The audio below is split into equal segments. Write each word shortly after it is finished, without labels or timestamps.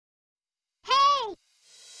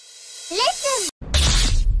Listen.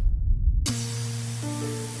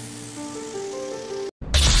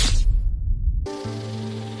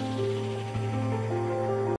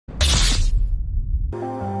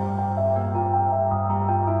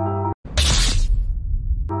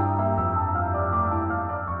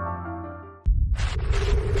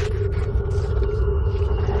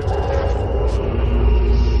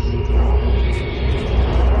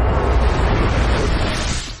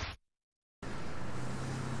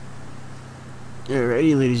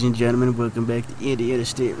 Alrighty, ladies and gentlemen, welcome back to Indiana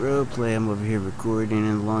State Roleplay. I'm over here recording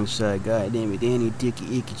alongside goddamn it, Danny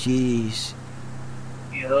Dicky Icky Cheese.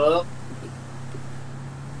 Yup.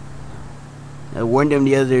 I warned him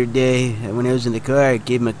the other day when I was in the car. I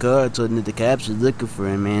gave him a call. I told him that the cops was looking for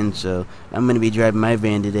him, man. So I'm gonna be driving my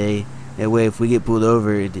van today. That way, if we get pulled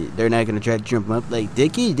over, they're not gonna try to jump him up like,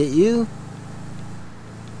 Dicky, did you?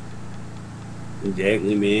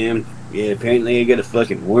 Exactly, man. Yeah, apparently I got a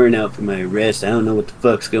fucking warrant out for my arrest. I don't know what the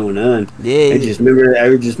fuck's going on. Yeah. I just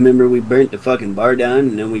remember we burnt the fucking bar down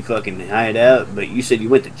and then we fucking hired out. But you said you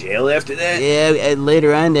went to jail after that? Yeah,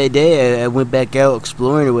 later on that day, I went back out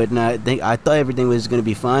exploring or whatnot. I thought everything was going to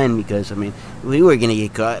be fine because, I mean, we were going to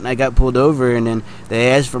get caught, and I got pulled over, and then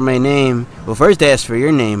they asked for my name. Well, first they asked for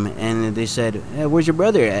your name, and they said, where's your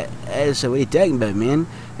brother at? I said, what are you talking about, man?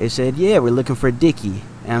 They said, yeah, we're looking for Dicky.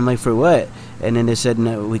 And I'm like, for what? And then they said,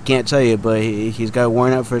 no, we can't tell you, but he's got a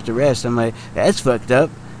warrant out for his arrest. I'm like, that's fucked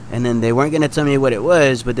up. And then they weren't going to tell me what it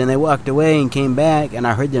was, but then they walked away and came back, and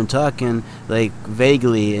I heard them talking, like,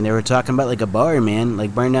 vaguely, and they were talking about, like, a bar, man,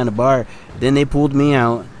 like, burning down a bar. Then they pulled me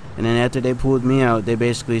out, and then after they pulled me out, they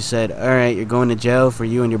basically said, all right, you're going to jail for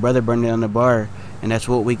you and your brother burning down the bar, and that's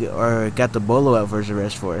what we got the bolo out for his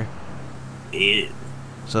arrest for. Yeah.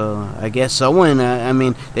 So, I guess someone, I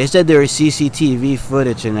mean, they said there was CCTV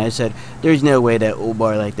footage, and I said, there's no way that old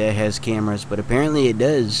bar like that has cameras, but apparently it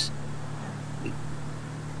does.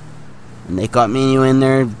 And they caught me and you in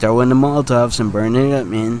there throwing the Molotovs and burning it up,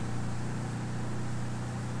 man.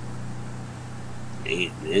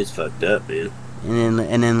 It's fucked up, man.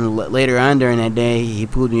 And then later on during that day, he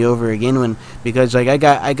pulled me over again because like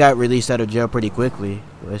I got released out of jail pretty quickly.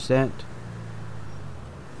 What's that?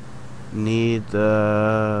 Need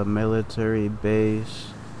the military base.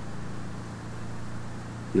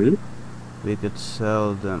 Hmm? We could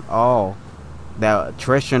sell them. Oh, that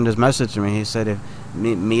Tristan just messaged me. He said if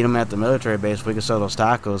meet him at the military base, we could sell those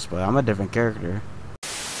tacos. But I'm a different character.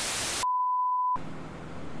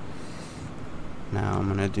 Now I'm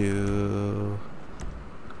gonna do.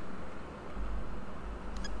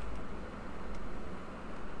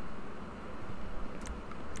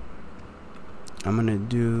 I'm gonna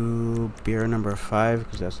do beer number 5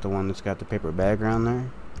 because that's the one that's got the paper background there.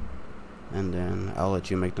 And then I'll let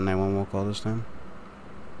you make the 911 call this time.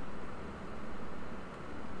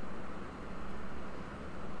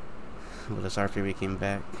 Well, this RPB came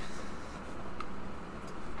back.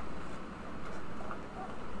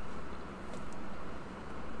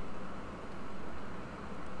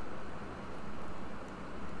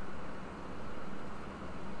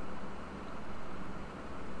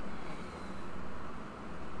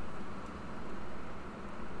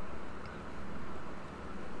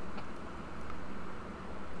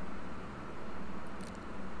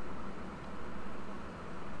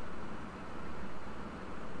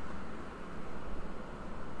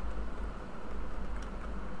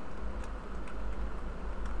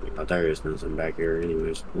 I thought there was nothing back here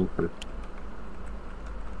anyways. Okay.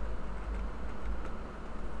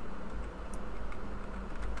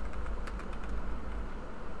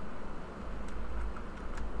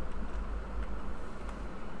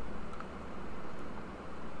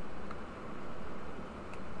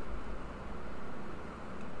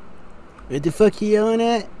 What the fuck you yelling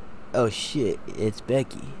at? Oh shit, it's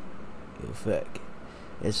Becky. Oh fuck.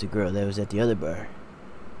 That's the girl that was at the other bar.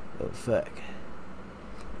 Oh fuck.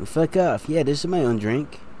 Well, fuck off. Yeah, this is my own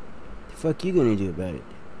drink. The fuck you gonna do about it?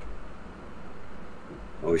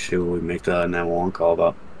 Oh shit, we make the 911 call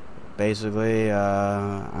about. Basically,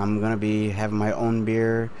 I'm gonna be having my own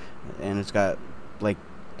beer, and it's got like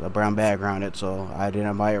a brown bag around it, so I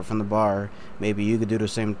didn't buy it from the bar. Maybe you could do the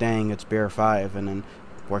same thing. It's beer 5, and then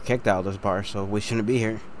we're kicked out of this bar, so we shouldn't be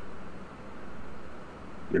here.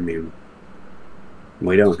 I mean,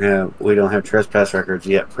 we don't have trespass records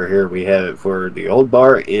yet for here. We have it for the old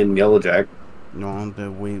bar in Yellow Jack. No,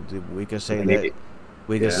 we could say that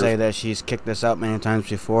we could say that she's kicked us out many times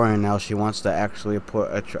before, and now she wants to actually put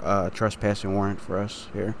a trespassing warrant for us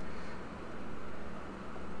here.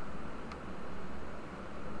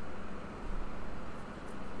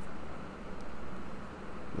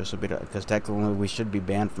 This will be because technically we should be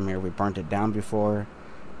banned from here. We burnt it down before.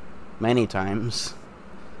 many times.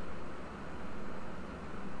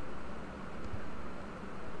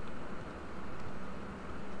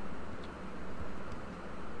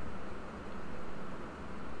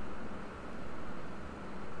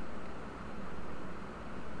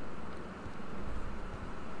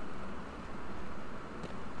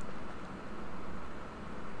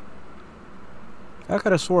 I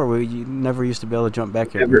could have swore you never used to be able to jump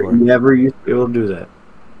back here before. Never used to be able to do that.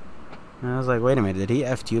 And I was like, wait a minute, did he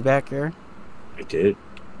F you back here? I did.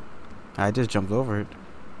 I just jumped over it.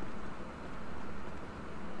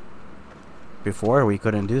 Before we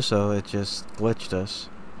couldn't do so, it just glitched us.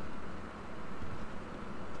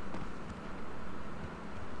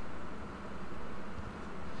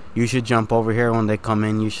 You should jump over here when they come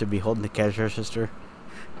in. You should be holding the cash register.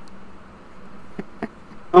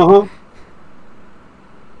 Uh-huh.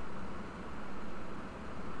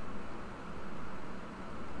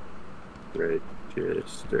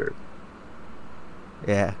 Register.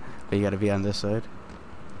 Yeah, but you gotta be on this side.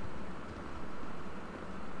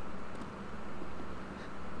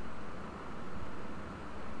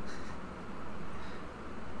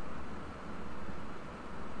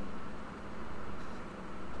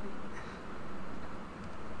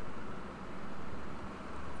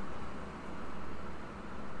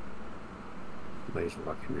 Somebody's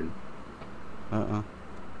walking in. Uh-uh.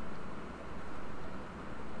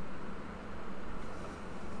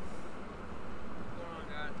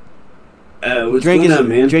 What's going on,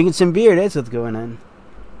 man? Drinking some beer, that's what's going on.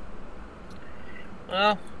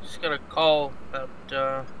 Well, just got a call about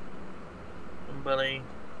somebody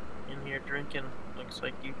in here drinking. Looks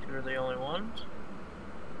like you two are the only ones.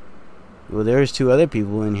 Well, there's 2 other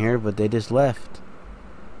people in here, but they just left.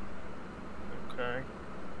 Okay.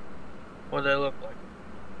 What do they look like?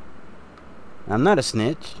 I'm not a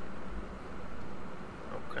snitch.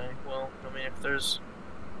 Okay, well, I mean, if there's...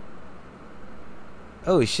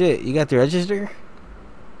 Oh shit, you got the register?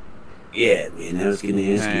 Yeah, man, I was gonna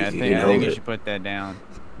ask you if you can I hold think you it. should put that down.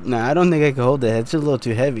 Nah, I don't think I can hold that. It's a little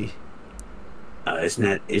too heavy. It's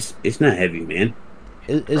not heavy, man.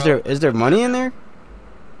 Is there money in there?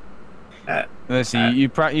 Listen, you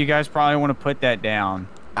guys probably want to put that down.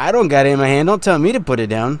 I don't got it in my hand. Don't tell me to put it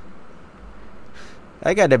down.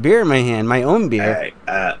 I got a beer in my hand, my own beer.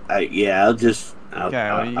 Yeah, I'll just...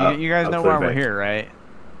 Okay, you guys know why we're here, right?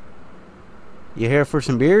 You here for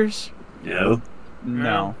some beers? No.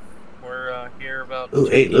 No. We're here about... Oh,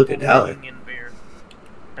 hey, look at Dollar. In beer.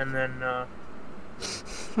 And then,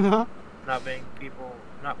 not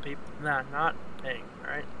paying,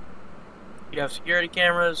 right? You have security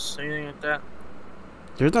cameras, anything like that?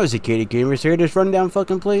 There's no security cameras here. Just run down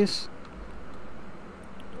fucking place.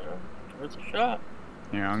 Well, worth a shot.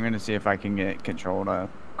 Yeah, I'm gonna see if I can get control to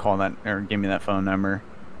call that or give me that phone number.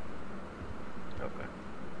 Okay.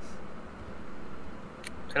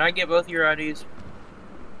 Can I get both your IDs?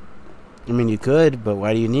 I mean, you could, but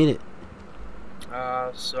why do you need it?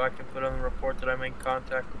 So I can put on the report that I made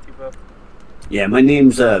contact with you both. Yeah, my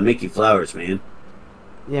name's Mickey Flowers, man.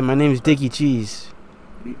 Yeah, my name's Dicky Cheese.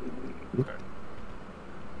 Okay.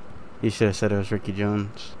 You should have said it was Ricky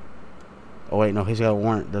Jones. Oh wait, no, he's got a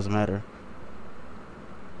warrant. Doesn't matter.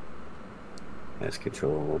 That's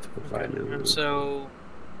control multiple five now. And so,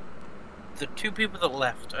 the 2 people that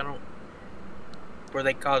left, were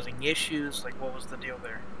they causing issues? Like, what was the deal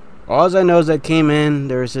there? All I know is that came in.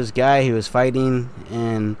 There was this guy he was fighting,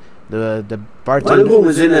 and the bartender. One of them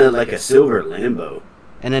was in a silver Lambo.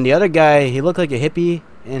 And then the other guy, he looked like a hippie,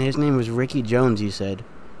 and his name was Ricky Jones. He said,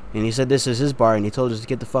 and he said this is his bar, and he told us to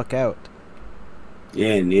get the fuck out.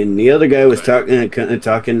 Yeah, and the other guy was talking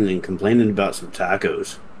and complaining about some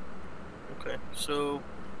tacos. Okay, so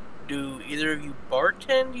do either of you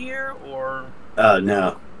bartend here, or?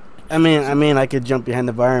 No. I mean, I could jump behind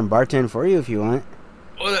the bar and bartend for you if you want.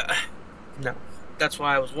 Well, no. That's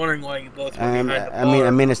why I was wondering why you both were behind the bar.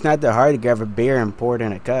 I mean, it's not that hard to grab a beer and pour it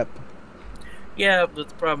in a cup. Yeah, but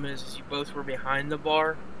the problem is you both were behind the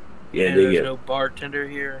bar. Yeah, and there's no bartender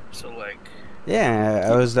here, so like. Yeah,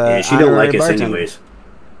 I was. Yeah, she don't like us anyways.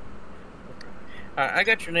 I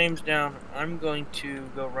got your names down. I'm going to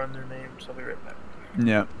go run their names. I'll be right back.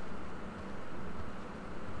 Yep.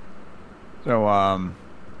 So,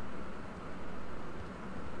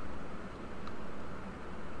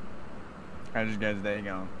 how's your guys' day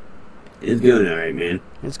going? It's going alright, man.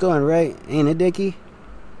 It's going right, ain't it, Dickie?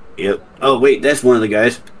 Yep. Oh, wait, that's one of the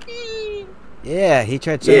guys. Yeah, he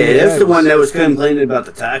tried to. Yeah, that's the one that was complaining about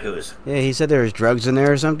the tacos. Yeah, he said there was drugs in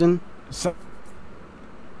there or something. So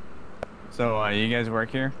you guys work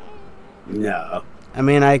here? No. I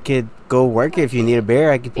mean, I could go work if you need a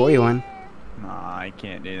beer. I could pour you one. Nah, I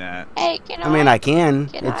can't do that. Hey, can I mean, I can.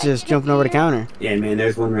 Can It's I just get a jumping over the beer? counter. Yeah, man,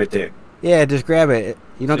 there's one right there. Yeah, just grab it.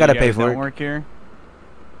 You don't So gotta you pay guys for don't it. work here?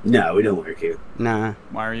 No, we don't work here. Nah.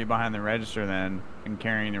 Why are you behind the register then and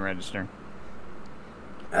carrying the register?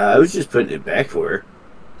 I was just putting it back for her.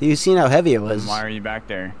 You seen how heavy it And was. why are you back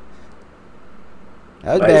there?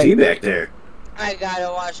 I was Why is he back. back there? I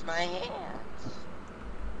gotta wash my hands.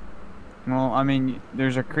 Well, I mean,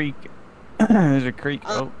 there's a creek. There's a creek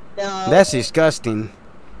No. That's disgusting.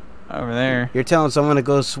 over there. You're telling someone to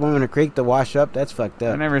go swim in a creek to wash up? That's fucked I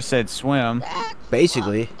up. never said swim. That's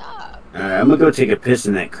Basically. fucked up. Alright, I'm gonna go take a piss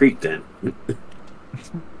in that creek then.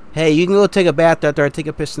 Hey, you can go take a bath after I take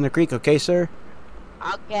a piss in the creek, okay, sir?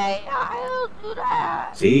 Okay, I'll do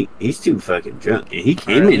that. See, he's too fucking drunk. And he Or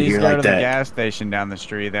came at in least here go like to the that. gas station down the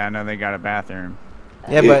street. I know they got a bathroom.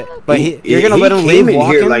 Yeah, Yeah, but you're gonna let him came leave in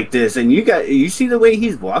walking, here like this, and you see the way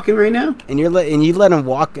he's walking right now? and you let him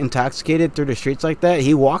walk intoxicated through the streets like that.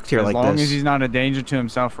 He walked here As like long this. as he's not a danger to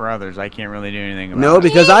himself or others, I can't really do anything about No, it.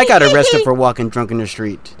 because I got arrested for walking drunk in the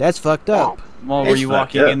street. That's fucked up. Well, were It's you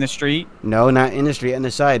fucked walking up. in the street? No, not in the street, on the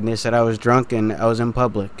side. And they said I was drunk and I was in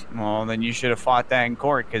public. Well, then you should have fought that in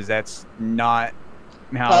court because that's not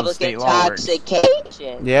how Public state law works.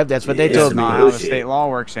 intoxication. Yeah, that's what they Yeah, told It's me. not how the Bullshit. state law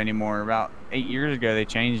works anymore. About 8 years ago, they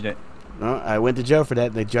changed it. Well, I went to jail for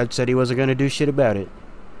that. The judge said he wasn't going to do shit about it.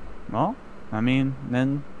 Well, I mean,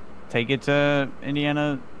 then take it to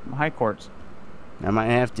Indiana high courts. I might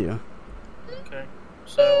have to. Okay.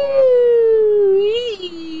 So,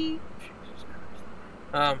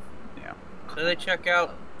 I'm Yeah. so they check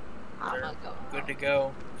out. They're gonna go. good to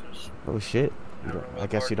go. Just Oh, shit. I don't know I what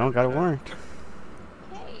guess you part don't got a of that. warrant.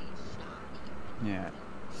 Hey, Yeah.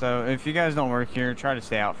 So if you guys don't work here, try to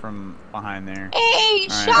stay out from behind there. Hey, Alright.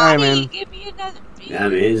 Shotty, Alright, man. give me another beer. I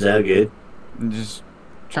mean, is that good? And just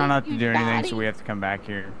try not to do anything so we have to come back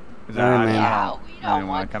here. 'Cause Alright, I man. Yeah, don't we really don't want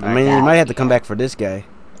want to come I back mean, here. you might have to come back for this guy.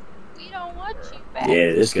 We don't want you back.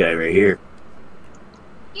 Yeah, this guy right here.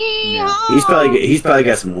 Yeehaw. He's probably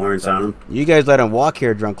got some warrants on him. You guys let him walk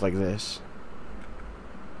here drunk like this.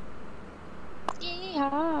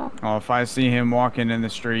 Yeehaw. Well, if I see him walking in the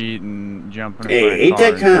street and jumping in Hey, front of ain't that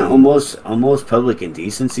cars, kind of almost public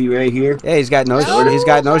indecency right here? Yeah, he's got no No, he's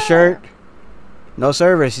got no sir. shirt. No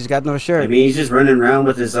service. He's got no I shirt. mean, he's just running around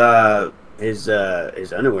with his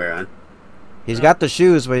underwear on. He's got the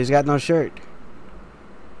shoes, but he's got no shirt.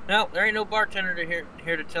 No, there ain't no bartender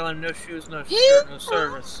here to tell him no shoes, no shirt, no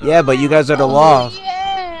service. So. Yeah, but you guys are the Oh, law.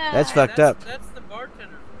 yeah. That's fucked up. That's the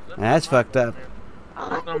bartender. That's not my fucked up. fault, I'm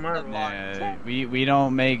That's not my the fault. Yeah, we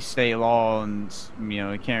don't make state law, and you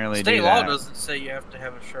know we can't really State do law that. doesn't say you have to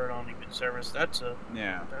have a shirt on to get service. That's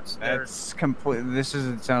Yeah, their. that's complete. This is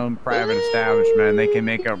its own private establishment, and they can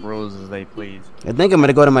make up rules as they please. I think I'm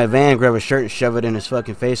gonna go to my van, grab a shirt, and shove it in his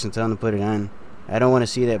fucking face and tell him to put it on. I don't want to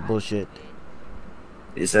see that bullshit.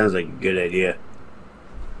 It sounds like a good idea.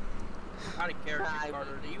 Out of character,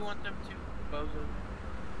 Carter. Do you want them to, bozo?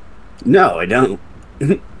 No, I don't.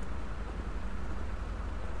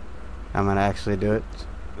 I'm gonna actually do it.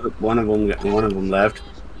 One of them left.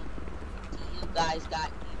 You guys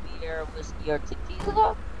got any beer, whiskey, or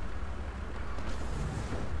tequila?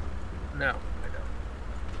 No, I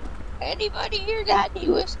don't. Anybody here got any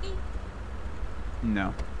whiskey?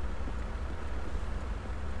 No.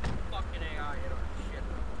 Fucking AI, hit our shit.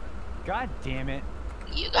 God damn it!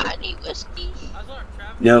 You got any whiskey? I was on a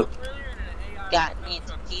traffic Nope. stop earlier and an AI. Got any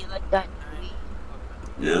tequila? Got any weed?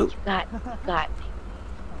 No, You got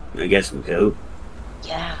any? I got some coke.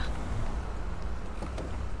 Yeah.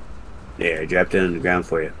 There, I dropped it on the ground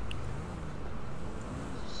for you.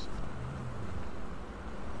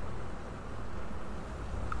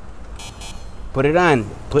 Put it on.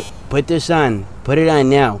 Put this on. Put it on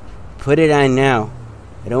now. Put it on now.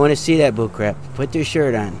 I don't want to see that bullcrap. Put your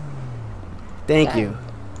shirt on. Thank you.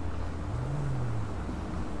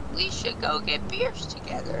 We should go get beers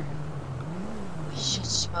together. We should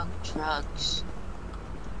smoke drugs.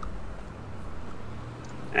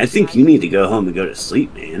 I think you need to go home and go to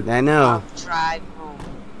sleep, man. I know. I'll drive home.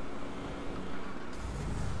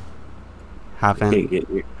 Hop I in.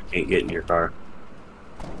 can't get in your car.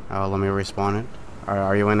 Oh, let me respawn it.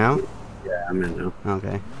 Are you in now? Yeah, I'm in now.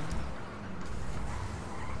 Okay.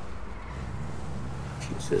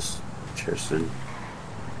 Jesus, Tristan.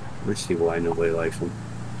 Let's see why nobody likes him.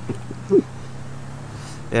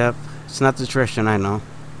 Yep. It's not the Tristan I know.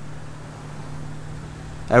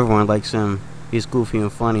 Everyone likes him. He's goofy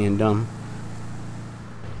and funny and dumb.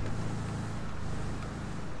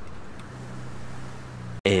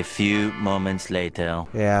 A few moments later.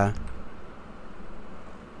 Yeah.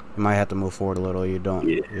 You might have to move forward a little. You don't.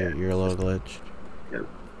 Yeah. You're a little glitched. Yep.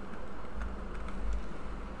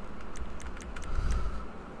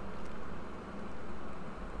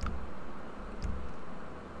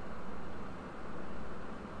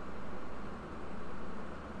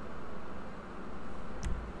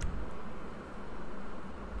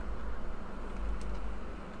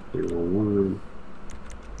 01.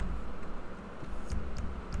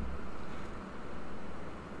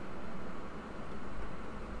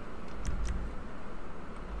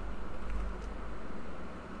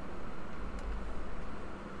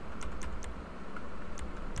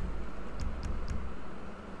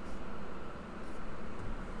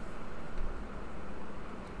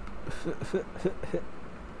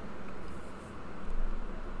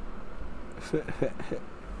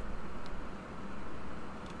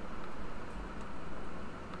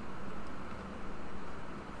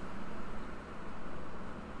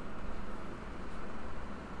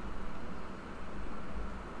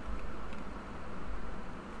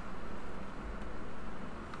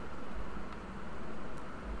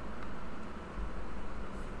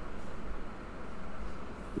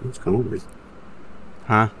 What's going on?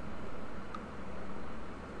 Huh?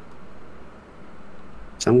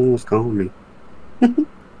 Someone was calling me.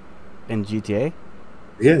 In GTA?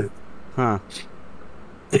 Yeah. Huh?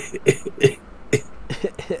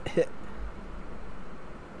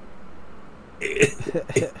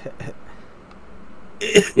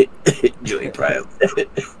 Joey Pryor.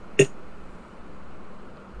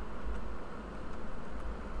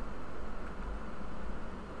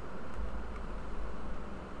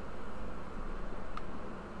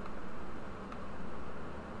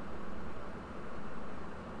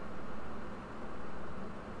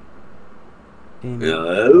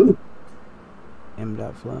 Hello? M.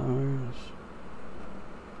 Flowers.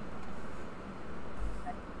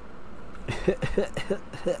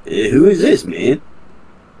 Who is this, man?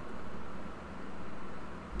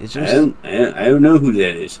 Is I there don't know who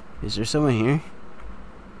that is. is there someone here?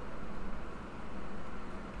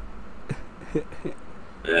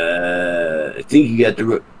 I think you got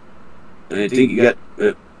the. I think you got.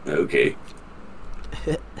 Okay.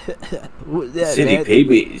 Who's that, Said he man? paid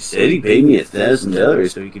me. Said he paid me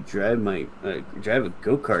 $1,000 so he could drive my drive a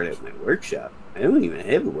go-kart at my workshop. I don't even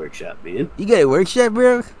have a workshop, man. You got a workshop,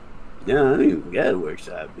 bro? No, I don't even got a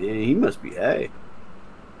workshop, man. He must be high.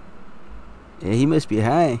 Yeah, he must be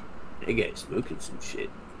high. That guy's smoking some shit.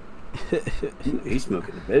 He's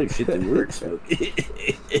smoking the better shit than we're smoking.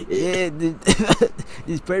 Yeah,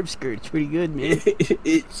 this perp skirt's pretty good, man.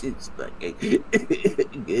 It's fucking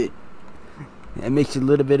good. That makes a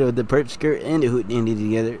little bit of the perp skirt and the hootenanny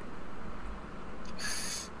together.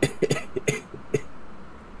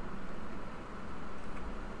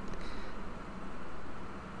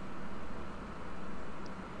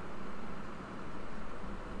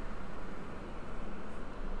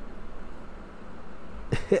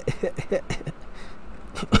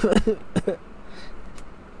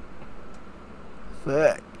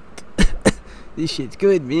 Fuck. This shit's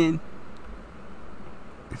good, man.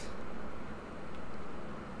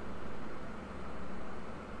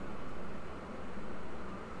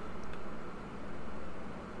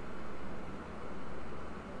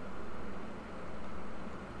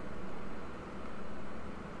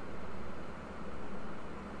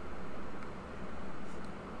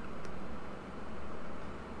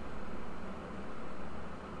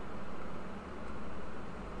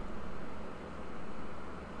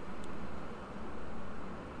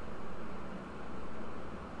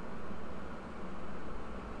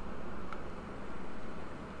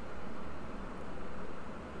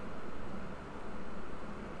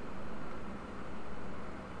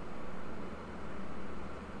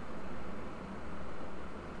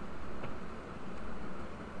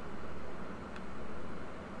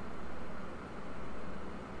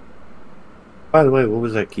 By the way, what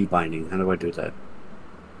was that key binding? How do I do that?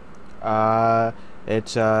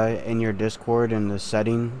 It's in your Discord in the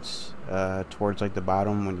settings, towards like the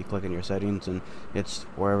bottom when you click on your settings, and it's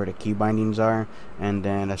wherever the key bindings are. And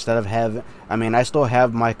then instead of I still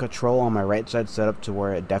have my control on my right side set up to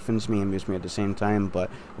where it deafens me and mutes me at the same time. But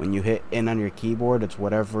when you hit in on your keyboard, it's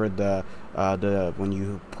whatever when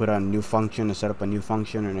you put on new function to set up a new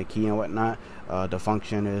function and a key and whatnot. The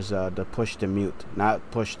function is the push to mute, not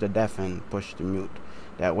push to deafen, push to mute.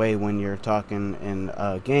 That way, when you're talking in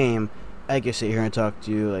a game, I can sit here and talk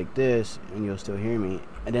to you like this, and you'll still hear me.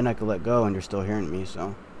 And then I can let go, and you're still hearing me,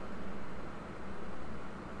 so.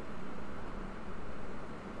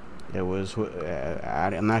 It was,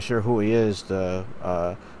 I'm not sure who he is, the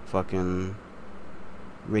fucking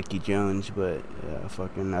Ricky Jones, but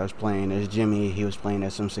I was playing as Jimmy. He was playing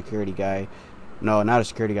as some security guy. No, not a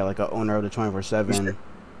security guy, like a owner of the 24/7.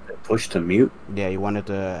 Push to mute? Yeah, you wanted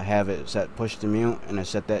to have it set push to mute, and I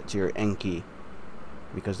set that to your N key.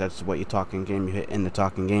 Because that's what you talk in game, you hit in the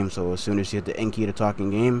talking game. So as soon as you hit the N key to talking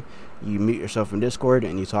game, you mute yourself in Discord,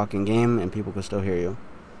 and you talk in game, and people can still hear you.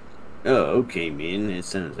 Oh, okay, man. That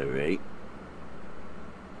sounds alright.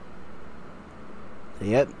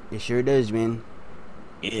 Yep, it sure does, man.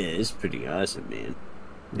 Yeah, it's pretty awesome, man.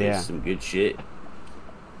 Yeah. There's some good shit.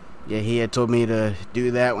 Yeah, he had told me to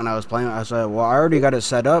do that when I was playing. I said, well, I already got it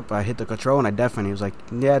set up. I hit the control and I deafened. He was like,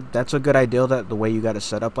 yeah, that's a good idea, that the way you got it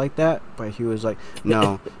set up like that. But he was like,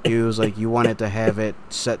 no. He was like, you wanted to have it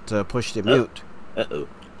set to push to mute. Uh-oh.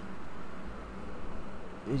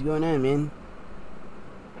 What's going on, man?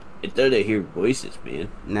 I thought I hear voices, man.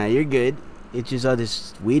 Nah, you're good. It's just all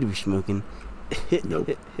this weed we're smoking.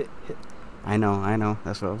 Nope. I know.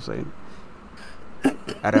 That's what I'm saying.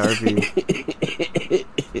 Out of RP.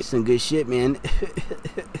 Some good shit, man.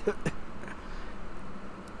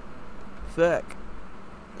 Fuck.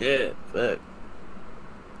 Yeah, fuck.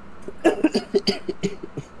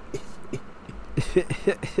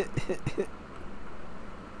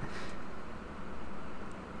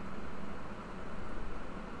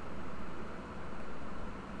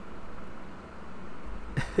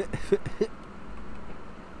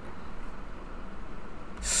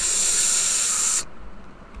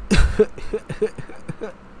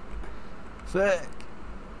 Fuck.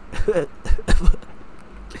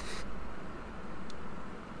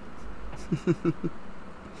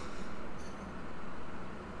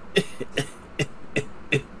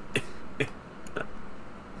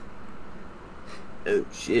 Oh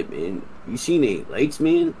shit, man. You seen any lights,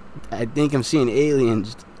 man? I think I'm seeing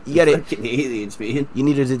aliens. You gotta. Fucking aliens, man. You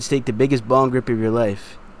need to just take the biggest bong grip of your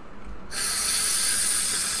life.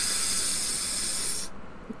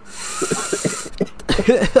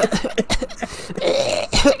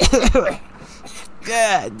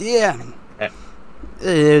 God damn.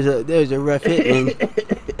 There's a rough hit, man.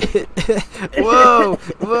 Whoa,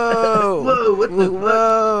 whoa, Whoa, what the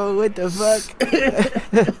whoa, what the fuck?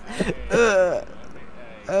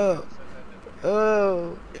 Oh,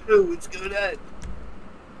 Oh, what's going on?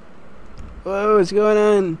 whoa, what's going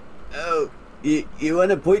on? Oh, you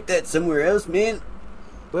want to point that somewhere else, man?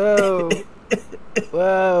 Whoa,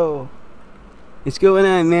 whoa, what's going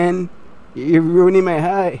on, man? You're ruining my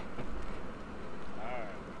high.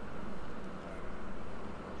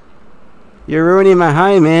 You're ruining my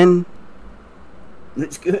high, man.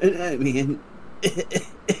 What's going on, man? Are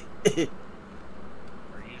you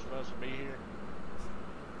supposed to be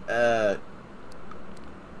here?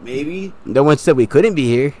 Maybe. No one said we couldn't be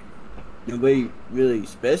here. Nobody really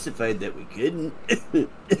specified that we couldn't. Did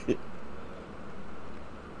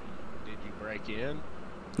you break in?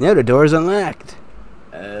 No, the door's unlocked.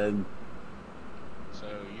 So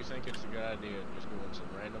you think it's a good idea just going some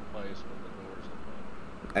random place when the door's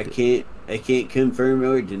unlocked? I can't confirm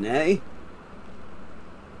or deny.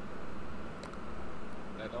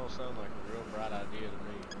 That don't sound like a real bright idea to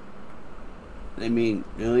me. I mean,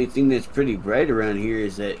 the only thing that's pretty bright around here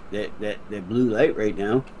is that blue light right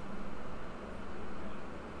now.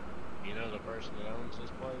 You know the person that owns this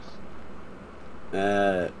place?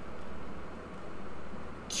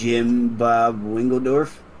 Jim Bob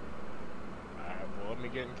Wingeldorf. Alright, well let me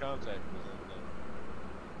get in contact with him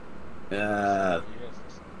then. Uh,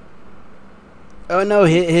 Yes. Oh no,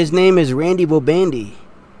 his name is Randy Bobandy.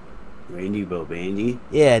 Randy Bobandy.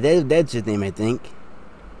 Yeah, that's his name, I think.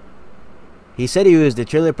 He said he was the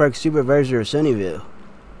trailer park supervisor of Sunnyvale.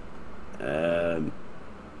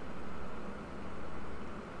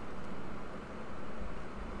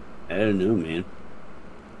 I don't know, man.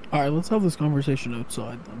 Alright, let's have this conversation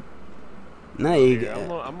outside then. No, you. Here, I'm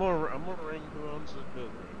gonna ring who owns this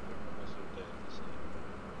building. That's what they have to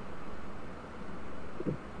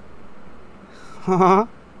say. Huh?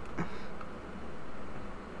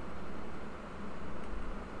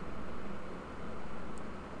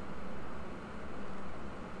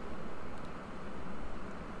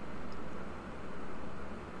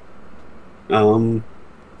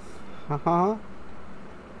 Huh?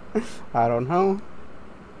 I don't know.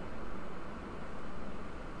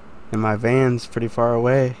 And my van's pretty far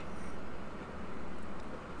away.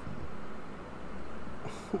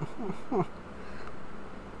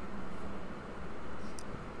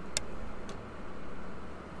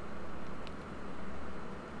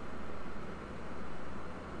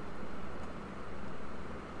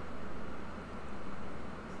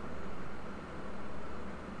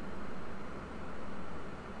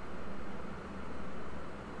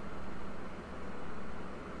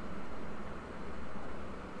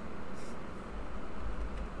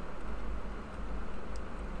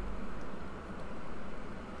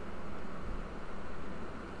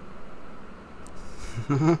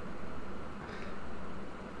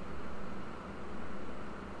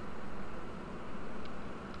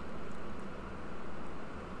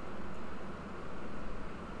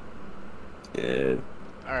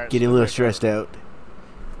 Alright. Getting a little stressed out.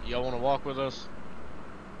 Y'all wanna walk with us?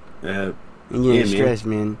 Uh, And Yeah, you're man. stressed,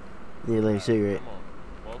 man. You need a light cigarette. Come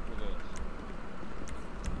on, walk with us.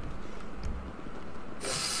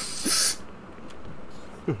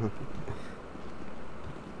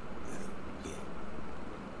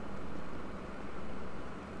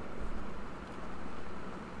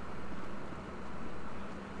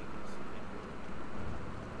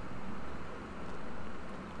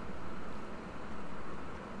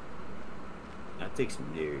 I'll take some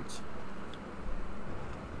nerds.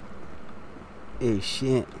 Hey,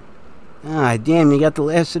 shit. Ah, damn, you got the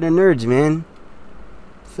last of the nerds, man.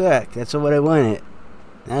 Fuck, that's what I wanted.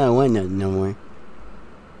 I don't want nothing no more.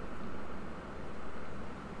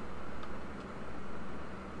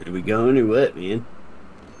 Are we going or what, man?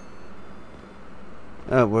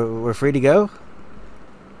 Oh, we're free to go?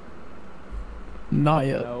 Not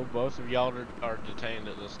yet. No, both of y'all are detained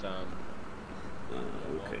at this time.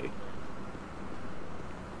 Okay.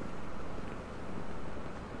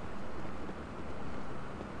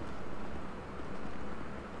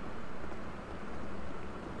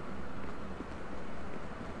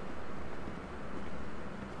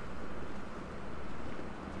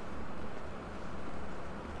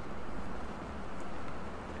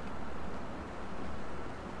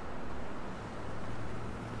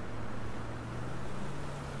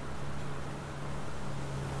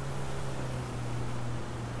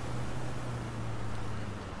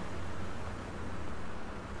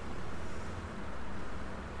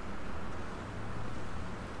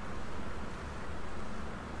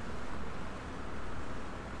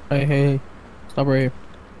 Hey, stop right here.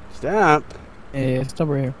 Stop. Hey, stop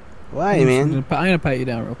right here. Why, I'm man? gonna pat you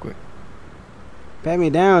down real quick. Pat me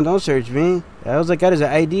down. Don't search me. All I got is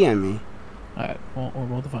an ID on me. Alright, well, we're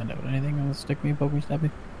about to find out. Anything gonna stick me, poke me, stab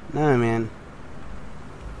me? Nah, man.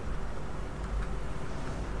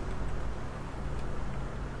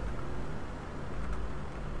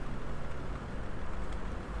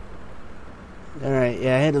 Alright,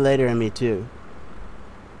 yeah, I had a lighter on me, too.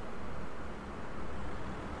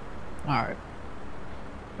 Alright.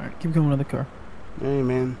 Alright, keep going to the car. Hey,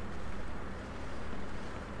 man.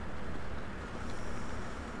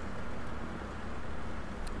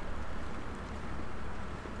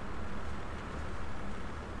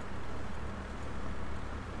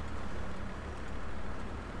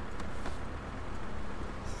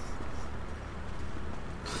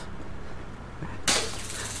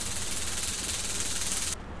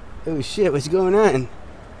 Oh shit, what's going on?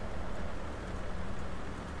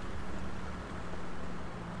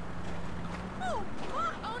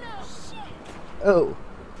 Oh.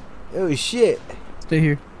 Oh shit. Stay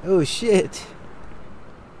here. Oh shit.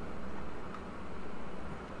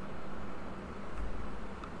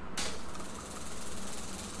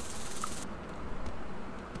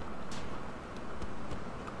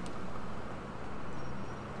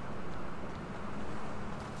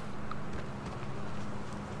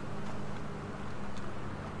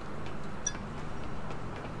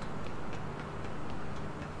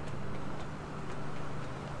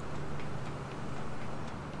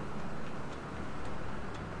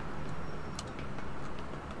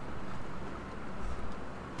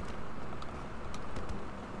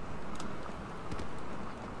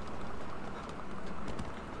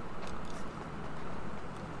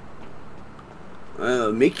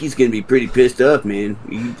 Mickey's gonna be pretty pissed off, man.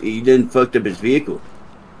 He done fucked up his vehicle.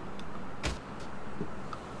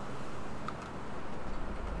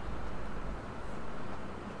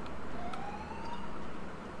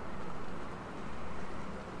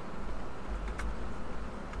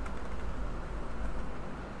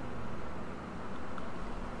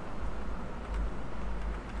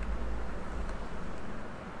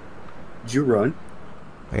 Did you run?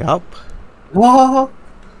 Yup. Whoa!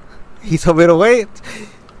 He told me to wait.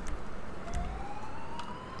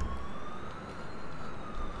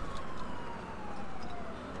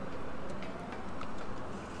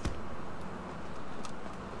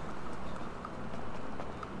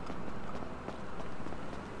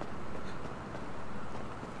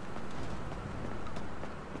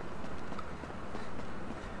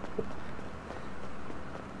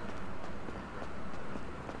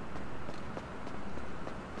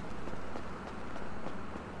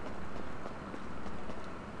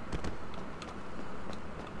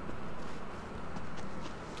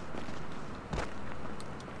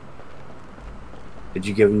 Did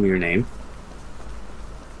you give him your name?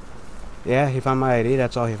 Yeah, he found my ID.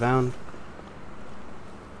 That's all he found.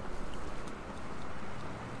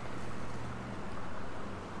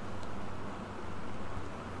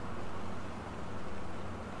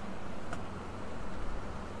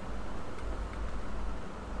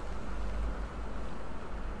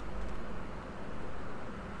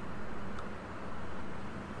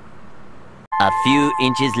 A few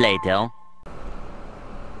inches later.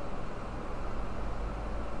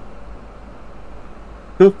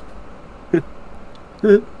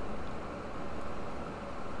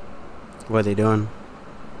 What are they doing?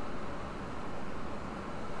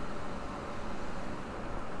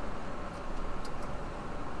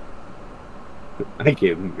 I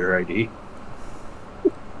gave him your ID.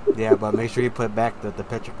 Yeah, but make sure you put back that the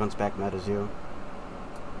picture comes back not as you.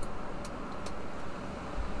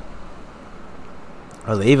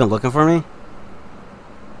 Are they even looking for me?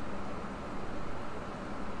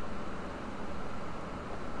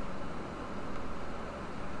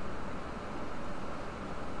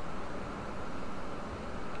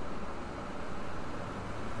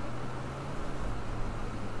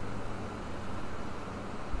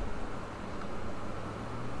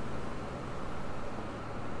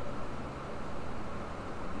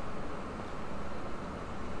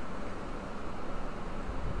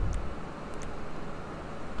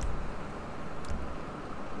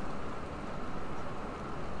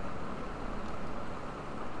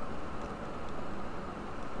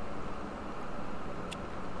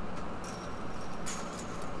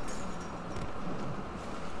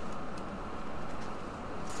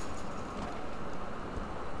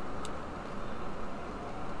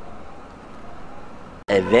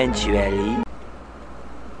 Eventually.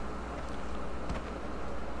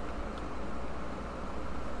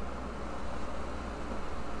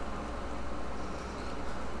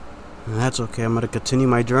 That's okay. I'm gonna continue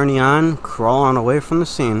my journey on, crawl on away from the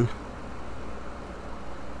scene.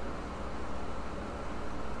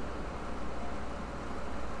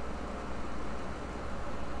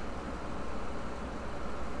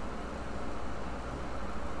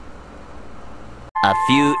 A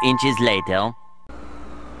few inches later.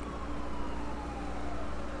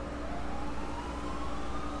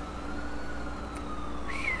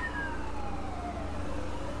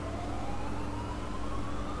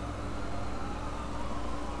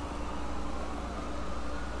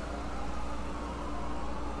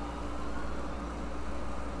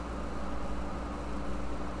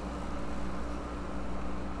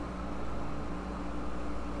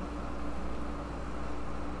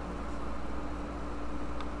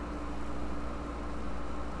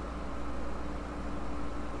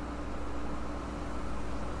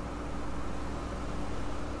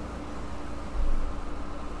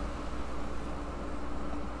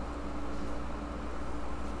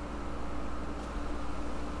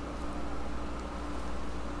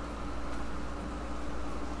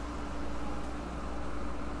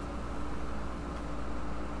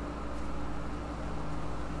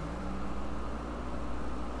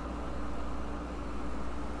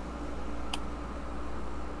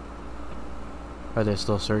 Are they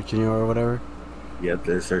still searching you or whatever? Yep,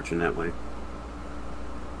 they're searching that way.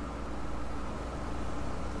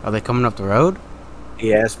 Are they coming up the road?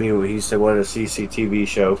 He asked me, he said, what a CCTV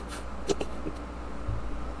show.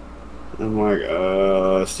 I'm like,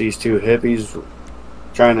 it's these two hippies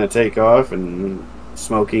trying to take off and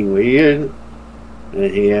smoking weed.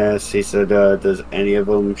 And he asked, he said, does any of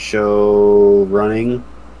them show running?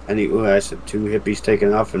 And I said, two hippies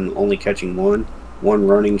taking off and only catching one. One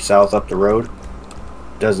running south up the road.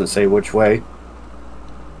 Doesn't say which way.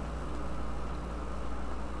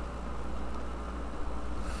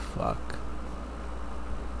 Fuck.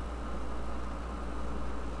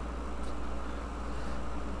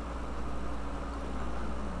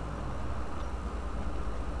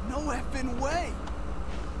 No effing way!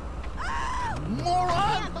 Moron!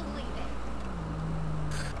 I can't believe it.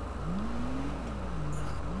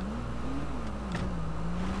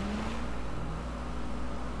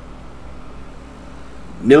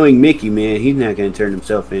 Knowing Mickey, man, he's not going to turn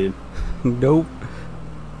himself in. Nope.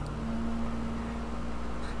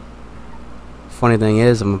 Funny thing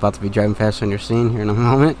is, I'm about to be driving past on your scene here in a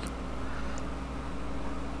moment.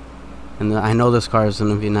 And I know this car is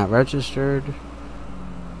going to be not registered.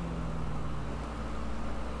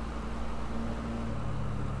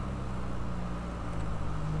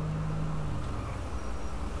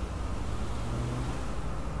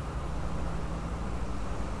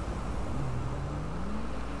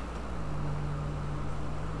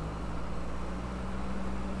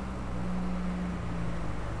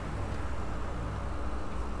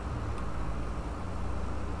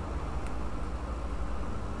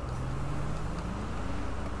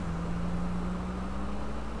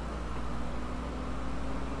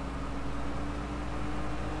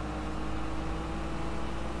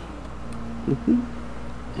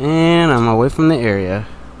 And I'm away from the area.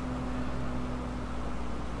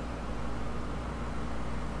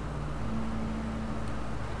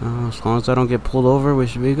 As long as I don't get pulled over, we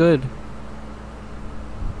should be good.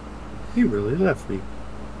 He really left me.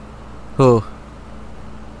 Who?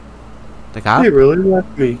 The cop? They really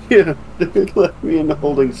left me. Yeah, they left me in the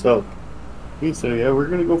holding cell. He said, "Yeah, we're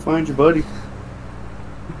gonna go find your buddy."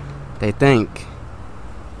 They think.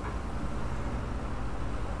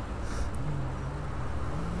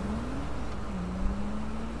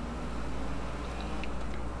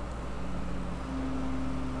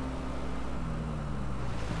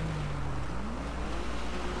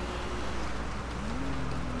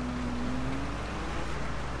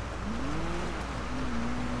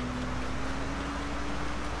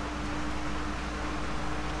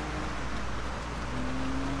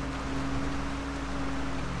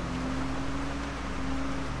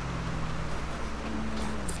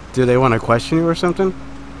 Do they want to question you or something?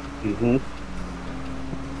 Mm-hmm.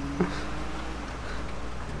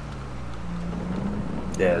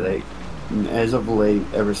 Yeah, as of late,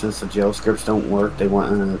 ever since the jail scripts don't work, they've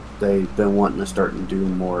been wanting to start and do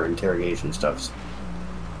more interrogation stuffs.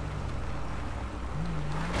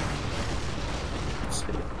 Let's see.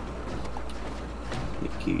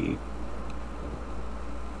 Mickey.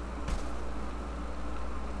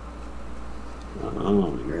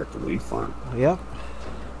 Oh, you're at the wheat farm. Yep.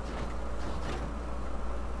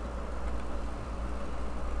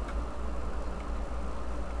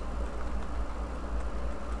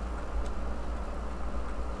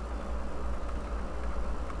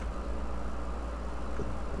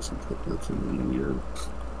 Doesn't put nothing in your.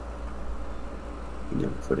 You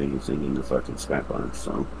never put anything in the fucking scrap bar,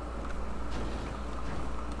 so.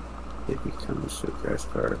 It becomes a crash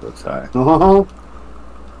car, it looks high. Oh!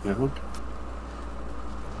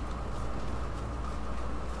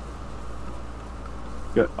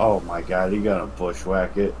 Yeah. Oh my god, you gotta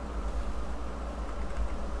bushwhack it.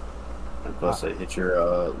 And plus, I hit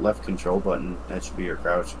your left control button. That should be your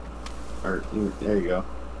crouch. Or, there you go.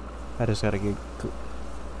 I just gotta get.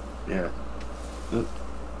 Yeah.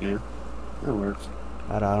 Yeah. That works.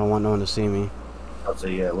 I don't want no one to see me. I'll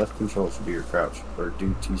say, yeah, left control should be your crouch. Or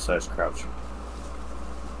do T-size crouch.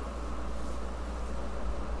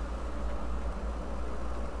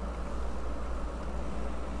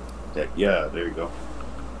 Yeah, there you go.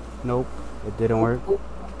 Nope, it didn't work.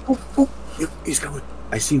 Yep, he's coming.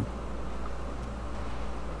 I see him.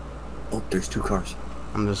 Oh, there's two cars.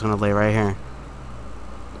 I'm just gonna lay right here.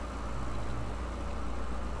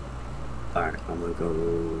 Alright, I'm gonna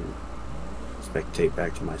go spectate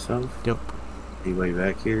back to myself. Yep. Anybody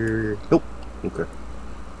back here? Nope. Okay.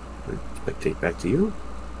 Spectate back to you.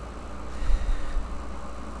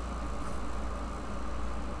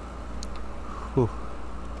 Whew.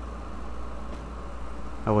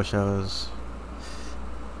 I wish I was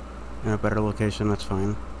in a better location. That's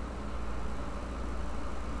fine.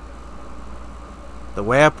 The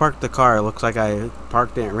way I parked the car, it looks like I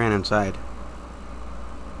parked it and ran inside.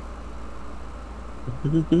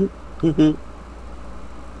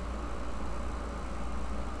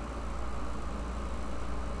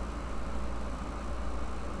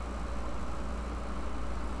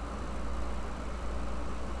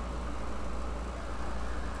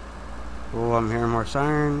 Oh, I'm hearing more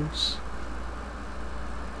sirens.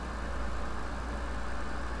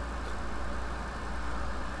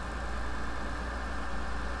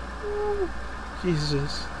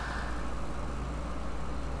 Jesus.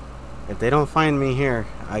 If they don't find me here,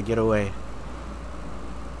 I get away.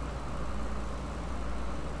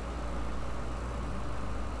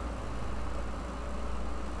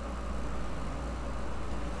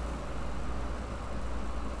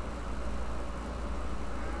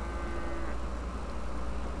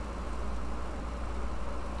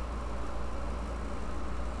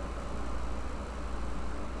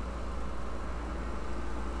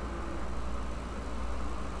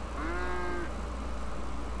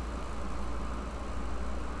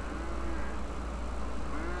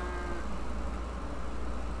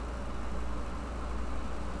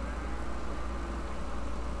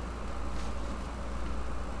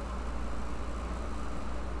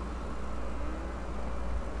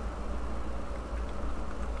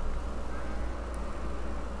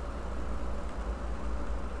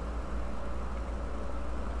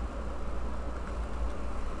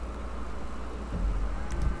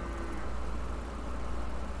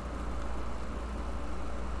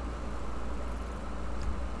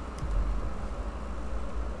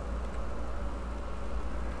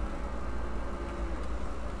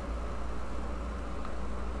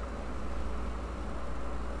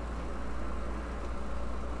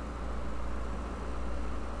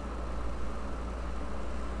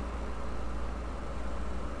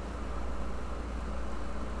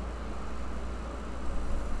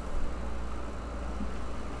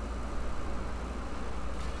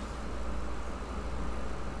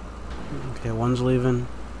 Okay, one's leaving.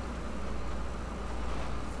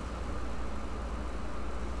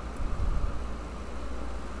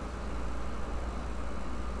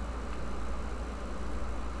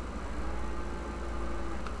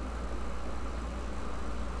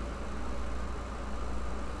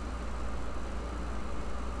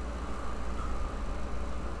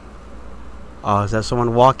 Oh, is that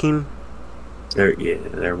someone walking?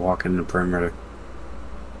 They're walking the perimeter.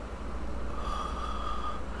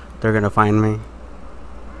 They're gonna find me.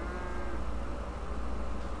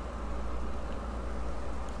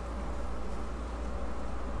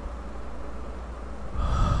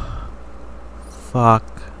 Fuck.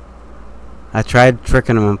 I tried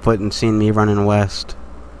tricking them and seeing me running west.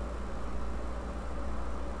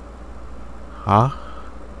 Huh?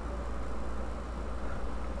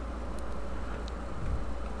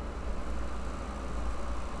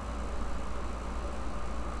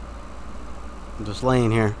 I'm just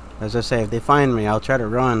laying here. As I say, if they find me, I'll try to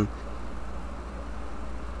run.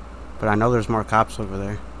 But I know there's more cops over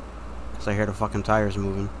there. Because I hear the fucking tires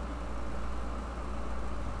moving.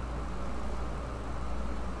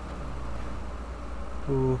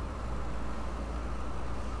 Ooh.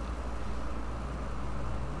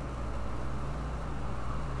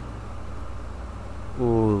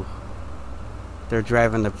 Ooh. They're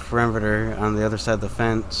driving the perimeter on the other side of the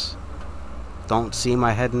fence. Don't see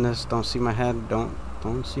my head in this. Don't see my head. Don't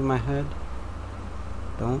see my head.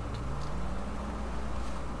 Don't.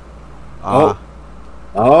 Oh.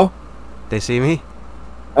 Oh. They see me?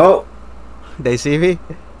 Oh. They see me?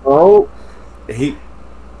 Oh.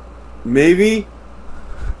 Maybe.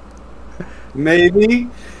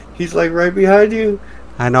 He's like right behind you.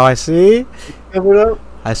 I know, I see. Covered up.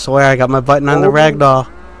 I swear I got my button on the ragdoll.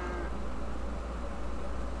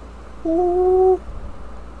 Ooh.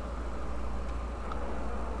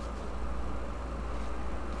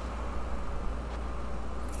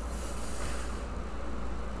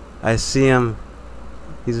 I see him.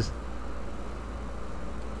 He's...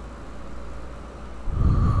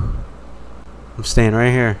 I'm staying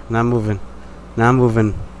right here. Not moving. Not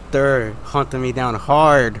moving. They're hunting me down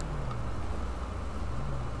hard.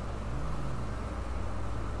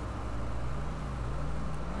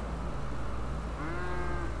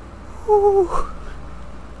 Ooh.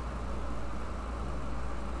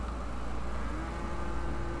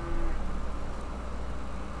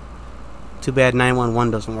 Too bad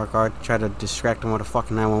 911 doesn't work hard. Try to distract them with a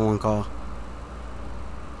fucking 911 call.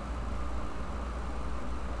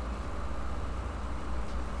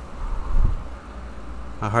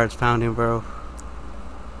 My heart's pounding, bro.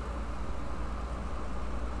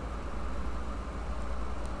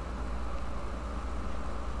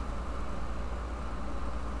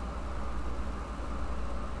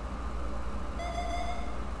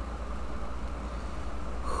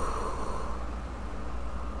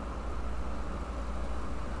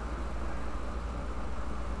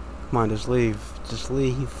 Come on, just leave. Just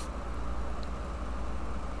leave.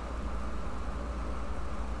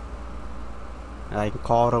 I can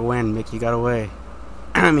call it a win. Mickey got away.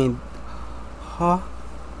 I mean, huh?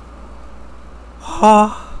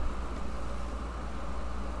 Huh?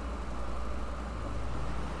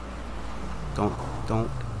 Don't.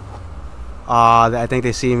 I think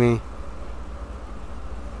they see me.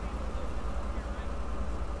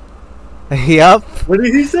 Yup. What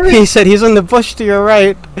did he say? He said he's in the bush to your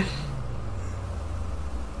right.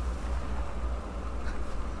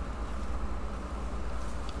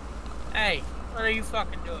 Hey, what are you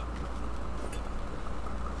fucking doing?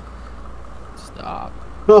 Stop.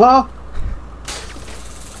 Uh-huh.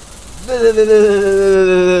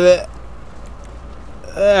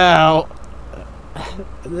 Ow.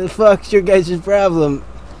 The fuck's your guys' problem?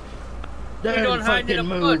 You don't hide in a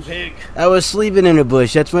bush. I was sleeping in a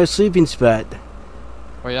bush. That's my sleeping spot.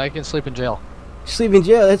 Wait, I can sleep in jail. Sleep in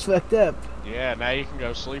jail? That's fucked up. Yeah, now you can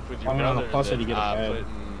go sleep with your I'm gonna brother plus it and to get a bed. put in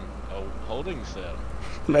a holding cell.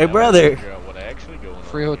 My Now we brother. figure out what actually going on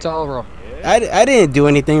Free here. hotel room. Yeah. I didn't do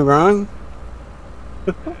anything wrong.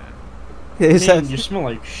 Is I mean, that- you smell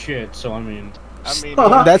like shit, so I mean... That's he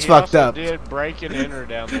fucked also up. did break and enter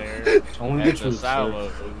down there Only at the the truth, sir.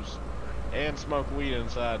 silos and smoke weed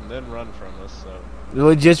inside and then run from us. So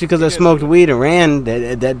Well, just because He I did smoked do it. weed and ran,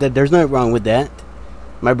 that there's nothing wrong with that.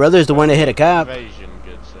 My brother's the one that hit a cop. Invasion,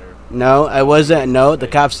 good sir. No, I wasn't. No, the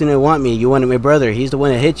cops didn't want me. You wanted my brother. He's the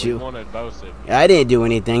one that hit We you. wanted both of you. I didn't do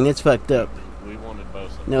anything. That's fucked up. We wanted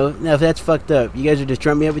both of you. No, that's fucked up. You guys are just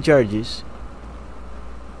trumping me up with charges.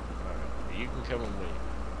 Alright, you can come with me.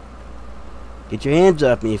 Get your hands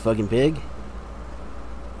off me, you fucking pig.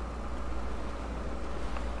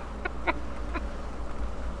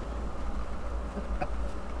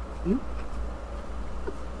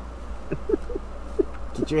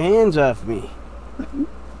 Get your hands off me.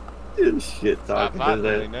 Shit Stop talking to fighting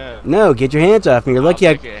me that. now. No, get your hands off me. You're lucky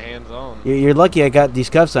I'll take it hands on. You're lucky I got these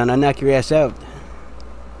cuffs on. I'll knock your ass out.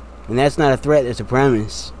 And that's not a threat, it's a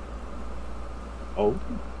promise. Oh.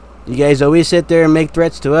 You guys always sit there and make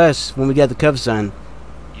threats to us when we got the cuffs on.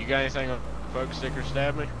 You got anything on focus sticker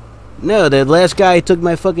stab me? No, the last guy took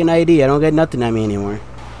my fucking ID. I don't got nothing on me anymore.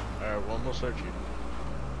 Alright, well, I'm gonna search you.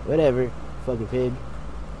 Whatever, fucking pig.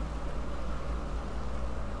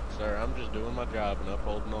 Sir, I'm just doing my job and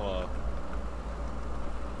upholding the law.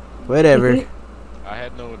 Whatever. I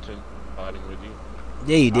had no intent of fighting with you.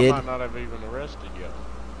 Yeah, you did. I might not have even arrested y'all.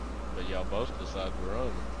 But y'all both decided to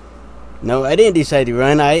run. No, I didn't decide to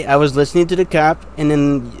run. I was listening to the cop, and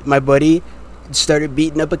then my buddy started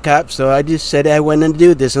beating up a cop, so I just said I wanted to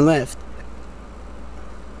do this and left.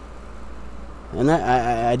 And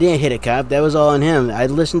I didn't hit a cop. That was all on him. I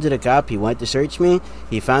listened to the cop. He went to search me.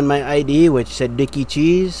 He found my ID, which said Dicky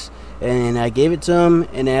Cheese, and I gave it to him.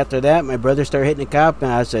 And after that, my brother started hitting the cop, and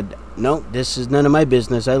I said, "Nope, this is none of my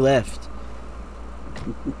business." I left.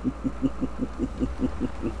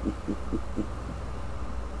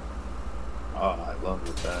 Oh, I love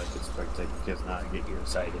it. It's like that does not get your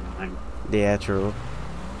side in mind. Yeah, true.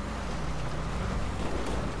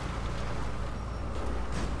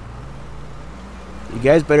 You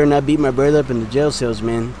guys better not beat my brother up in the jail cells,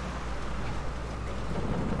 man.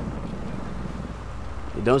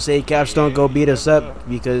 Don't say cops don't go beat us up,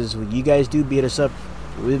 because you guys do beat us up.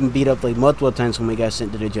 We've been beat up like multiple times when we got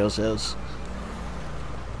sent to the jail cells.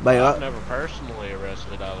 I've never personally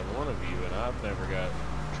arrested either one of you, and I've never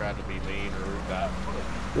tried to be mean or rude back.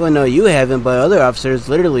 Well, no, you haven't, but other officers,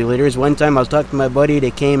 literally, there's one time I was talking to my buddy, they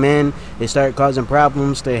came in, they started causing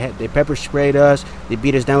problems, they pepper sprayed us, they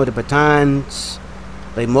beat us down with the batons,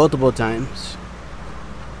 like multiple times.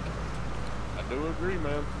 I do agree,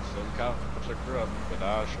 man. Some cops are corrupt, but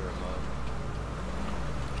I sure am not.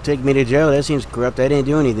 Take me to jail, that seems corrupt. I didn't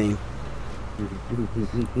do anything.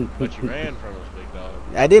 But you ran from us, big dog.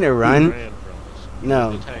 I didn't run. You ran from us. You No.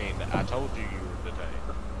 were detained. I told you were detained.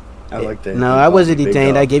 I like that. No, I wasn't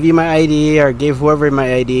detained. I gave you my ID, or gave whoever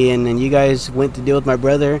my ID, and then you guys went to deal with my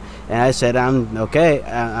brother, and I said, I'm okay,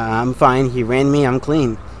 I'm fine. He ran me, I'm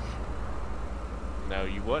clean. No,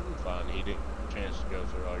 you wasn't fine. He didn't get a chance to go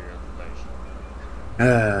through all your information.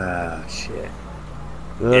 Ah, shit.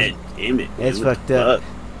 Well, God damn it. That's man. fucked up.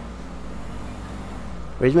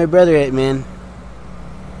 Where's my brother at, man?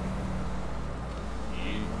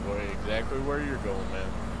 You were exactly where you're going, man.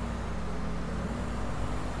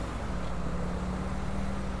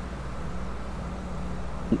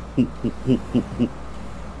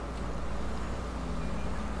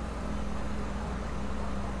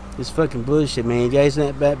 This fucking bullshit, man. You guys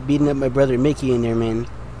not about beating up my brother Mickey in there, man.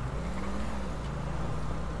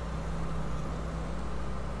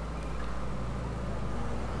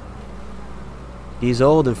 He's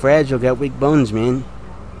old and fragile, got weak bones, man.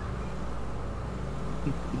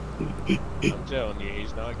 I'm telling you,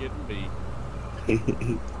 he's not getting beat.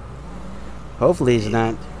 Hopefully he's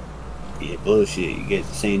not. Yeah, bullshit. You guys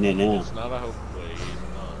are saying that now. It's not a hopefully. He's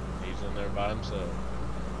not. He's in there by himself.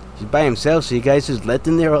 He's by himself, so you guys just let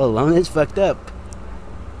them there all alone? It's fucked up.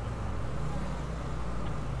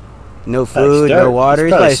 No food, no water.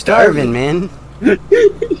 He's probably starving, man.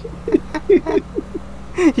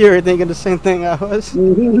 You ever thinking the same thing I was?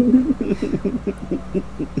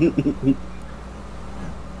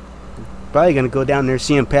 Probably gonna go down there and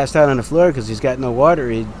see him passed out on the floor because he's got no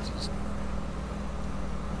water. You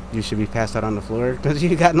should be passed out on the floor because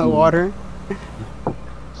you got no water.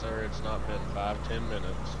 Sir, it's not been 5-10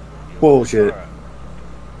 minutes. Bullshit. Right.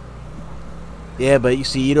 Yeah, but you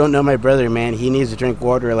see, you don't know my brother, man. He needs to drink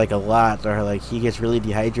water like a lot, or like he gets really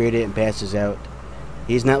dehydrated and passes out.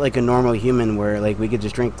 He's not like a normal human where like we could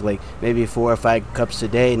just drink like maybe 4 or 5 cups a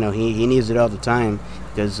day. No, he needs it all the time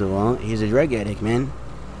because, well, he's a drug addict, man.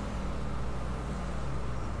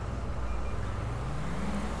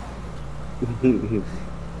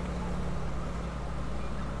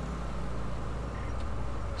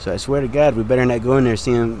 So I swear to God, we better not go in there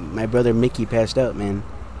seeing my brother Mickey passed out, man.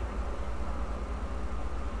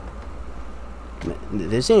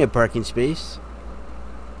 This ain't a parking space.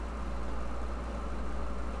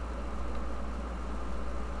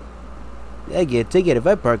 I get a ticket if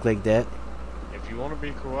I park like that. If you want to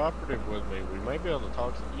be cooperative with me, we may be able to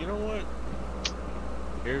talk to you. Know what?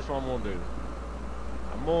 Here's what I'm gonna do.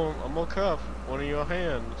 I'm gonna cuff one of your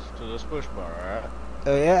hands to this push bar, alright?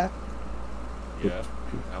 Oh yeah? Yeah.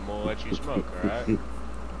 I'm gonna let you smoke, alright?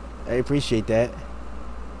 I appreciate that.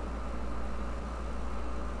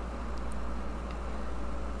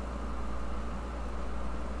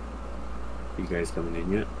 You guys coming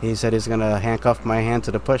in yet? He said he's gonna handcuff my hand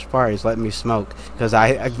to the push bar. He's letting me smoke because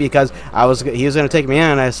he was gonna take me in.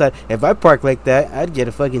 And I said if I park like that, I'd get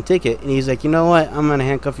a fucking ticket. And he's like, you know what? I'm gonna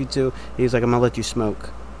handcuff you too. He's like, I'm gonna let you smoke.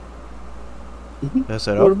 I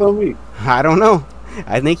said, What about me? I don't know.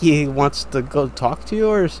 I think he wants to go talk to you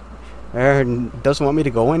or doesn't want me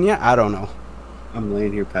to go in yet. I don't know. I'm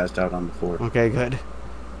laying here passed out on the floor. Okay, good.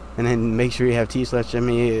 And then make sure you have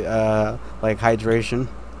T/Jimmy like hydration.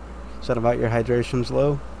 Said about your hydration's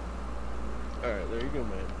low. Alright, there you go,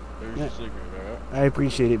 man. There's your cigarette, alright? I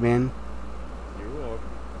appreciate it, man. You're welcome.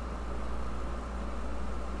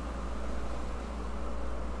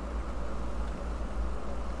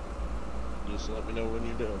 Just let me know when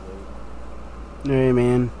you're done, man. Alright,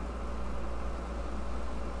 man.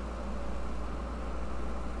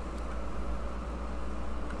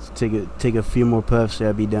 Let's take a few more puffs, so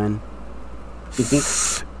I'll be done.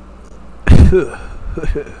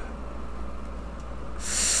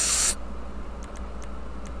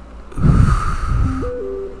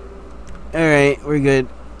 Alright, we're good.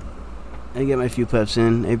 I get my few puffs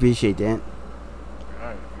in. I appreciate that.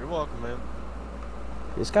 Alright, you're welcome, man.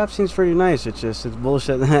 This cop seems pretty nice. It's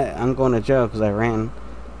bullshit that I'm going to jail because I ran.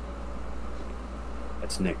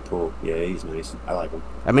 That's Nick Poole. Yeah, he's nice. I like him.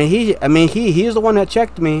 I mean, he's the one that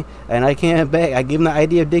checked me, and I came back. I gave him the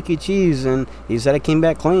ID of Dicky Cheese, and he said I came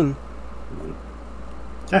back clean.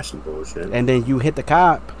 That's some bullshit. And then you hit the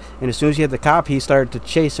cop, and as soon as you hit the cop, he started to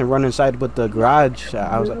chase and run inside with the garage.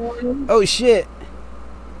 I was like, oh shit.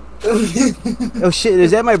 Oh shit,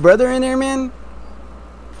 is that my brother in there, man?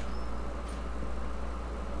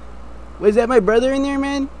 Was that my brother in there,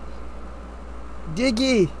 man?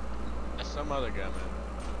 Diggy. That's some other guy, man.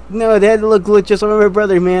 No, that had to look just like my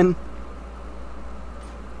brother, man.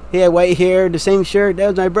 He had white hair, the same shirt. That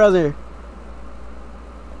was my brother.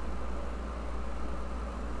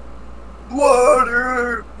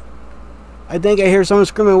 Water! I think I hear someone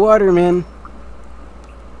screaming water, man.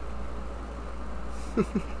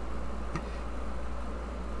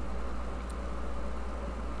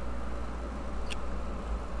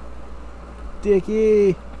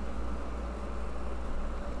 Dickie.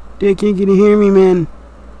 Dickie, can you hear me, man?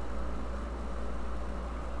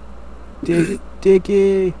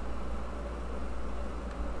 Dickie.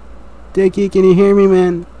 Dickie, can you hear me,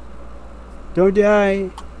 man? Don't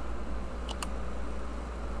die.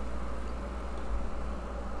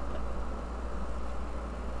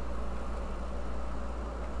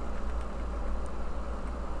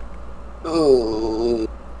 Oh.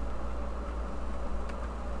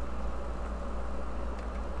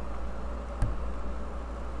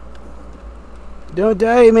 Don't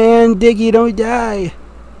die, man. Dickie, don't die.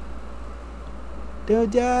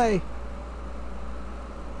 Don't die.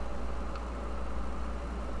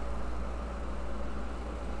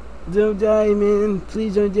 Don't die, man.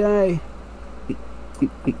 Please don't die.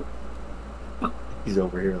 He's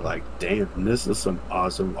over here like, damn, this is some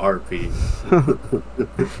awesome RP.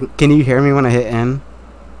 Can you hear me when I hit N?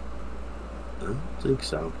 I don't think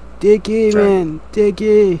so. Dickie, man.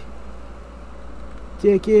 Dickie.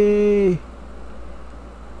 Dickie.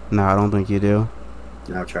 No, I don't think you do.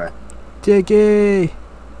 I'll try. Dickie.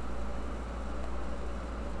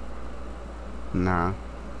 Nah.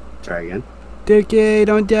 Try again. Dickie,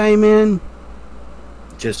 don't die, man.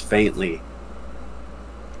 Just faintly.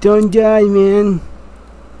 Don't die, man.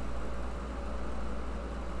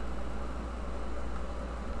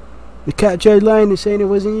 The cop tried lying and saying it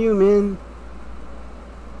wasn't you, man.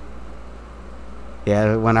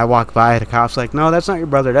 Yeah, when I walk by, the cop's like, no, that's not your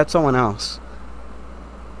brother. That's someone else.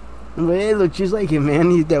 I'm like, hey, look just like him,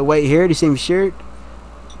 man. He's got white hair, the same shirt.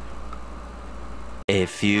 A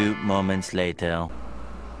few moments later.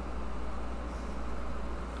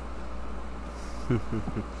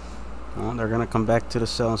 Well, they're gonna come back to the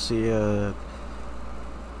cell and see a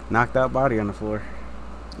knocked out body on the floor.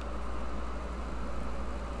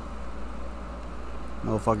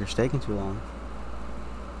 Motherfucker's taking too long.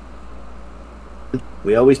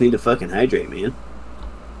 We always need to fucking hydrate, man.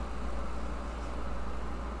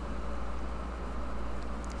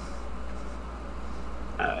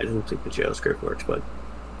 I don't think the jail script works, but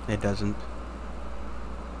It doesn't.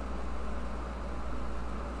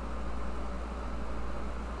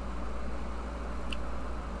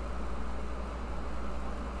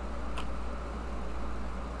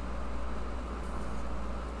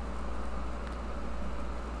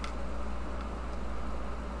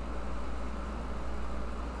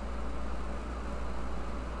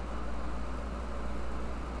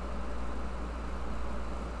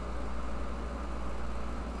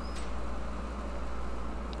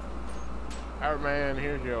 Alright, man,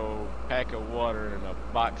 here's your pack of water and a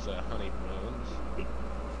box of honey buns.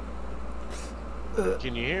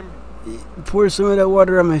 Can you hear me? Pour some of that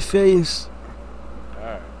water on my face.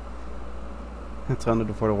 Alright. I told him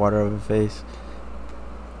to pour the water on my face.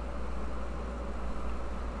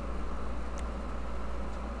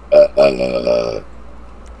 Alright.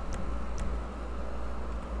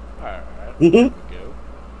 There we go.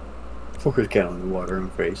 Pour a gallon of water on my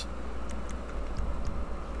face.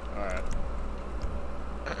 Alright.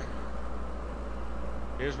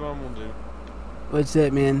 Here's what I'm gonna do. What's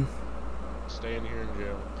that, man? Stay in here in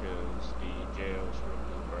jail because the jail's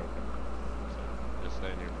really broken. So just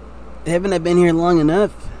stay in here for a while. Haven't I been here long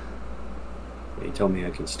enough? He told me I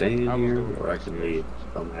can stay in I was here doing or I can leave.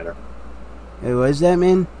 investigations. Don't matter. Hey, what's that,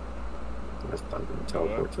 man? I was probably going to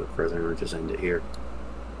teleport to the prison or just end it here.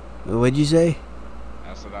 What'd you say?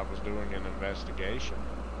 I said I was doing an investigation.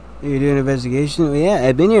 You're doing an investigation? Well, yeah,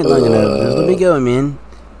 I've been here long enough. Just let me go, man.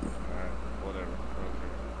 Alright, whatever.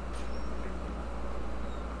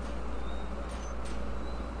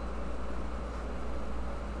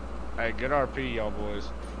 Okay. Hey, good RP, y'all boys.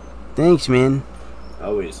 Thanks, man.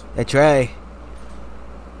 Always. I try.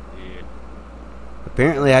 Yeah.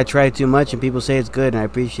 Apparently, I try too much, and people say it's good, and I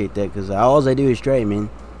appreciate that, because all I do is try,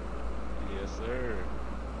 man. Yes, sir.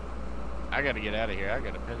 I gotta get out of here. I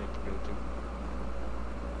got a picnic to go to.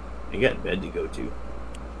 You got bed to go to.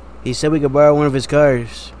 He said we could borrow one of his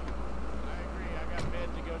cars. I agree. I got bed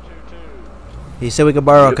to go to, too. He said we could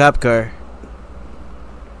borrow a cop car.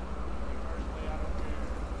 Personally, I don't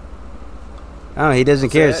care. Oh, he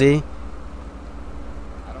doesn't care, that? see?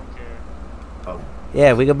 I don't care. Oh.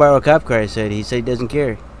 Yeah, we could borrow a cop car, I said. He said he doesn't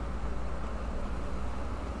care.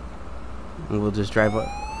 And we'll just drive up.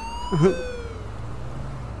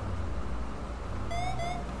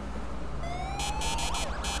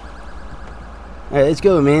 Alright, let's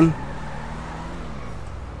go, man.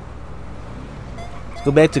 Let's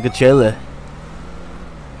go back to Coachella.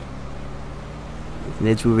 And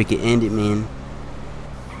that's where we can end it, man.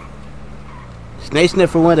 It's nice enough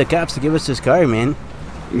for one of the cops to give us this car, man.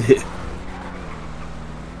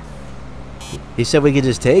 He said we could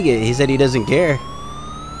just take it. He said he doesn't care.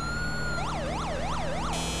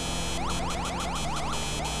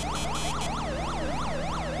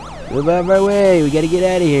 Move out of our way. We gotta get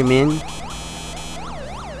out of here, man.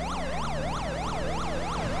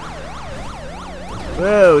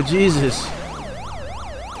 Whoa, Jesus.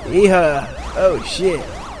 Yeehaw. Oh, shit.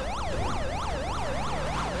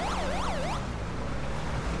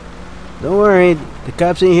 Don't worry. The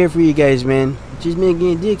cops ain't here for you guys, man. It's just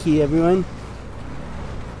Micky Dicky, everyone.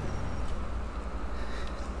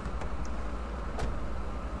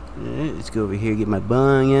 Alright, let's go over here, get my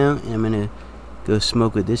bong out, and I'm gonna go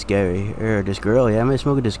smoke with this guy right here, or this girl. Yeah, I'm gonna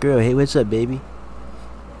smoke with this girl. Hey, what's up, baby?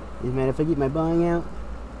 Doesn't matter if I get my bong out?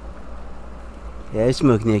 Yeah, I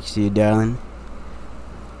smoke next to you, darling.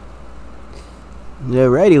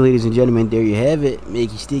 Alrighty, ladies and gentlemen, there you have it.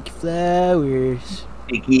 Micky Sticky Flowers.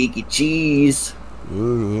 Icky cheese.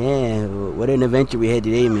 Yeah, what an adventure we had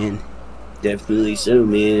today, man. Definitely so,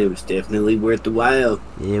 man. It was definitely worth the while.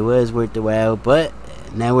 It was worth the while, but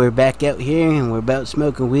now we're back out here and we're about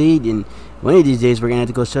smoking weed, and one of these days we're gonna have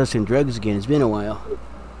to go sell some drugs again. It's been a while.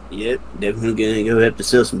 Yep, definitely gonna go have to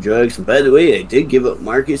sell some drugs. And by the way, I did give up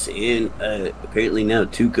Marcus and apparently now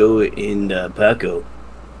Tuco and Paco.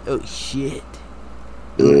 Oh shit.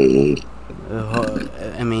 Mm.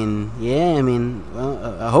 I mean, yeah, I mean,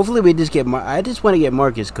 well, hopefully we just get I just want to get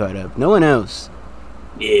Marcus caught up. No one else.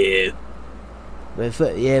 Yeah.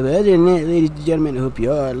 But yeah, but other than that, ladies and gentlemen, I hope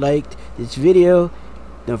you all liked this video.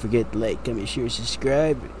 Don't forget to like, comment, share,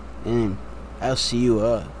 subscribe, and I'll see you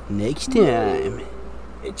all next time.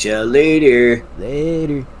 Catch y'all later.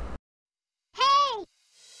 Later.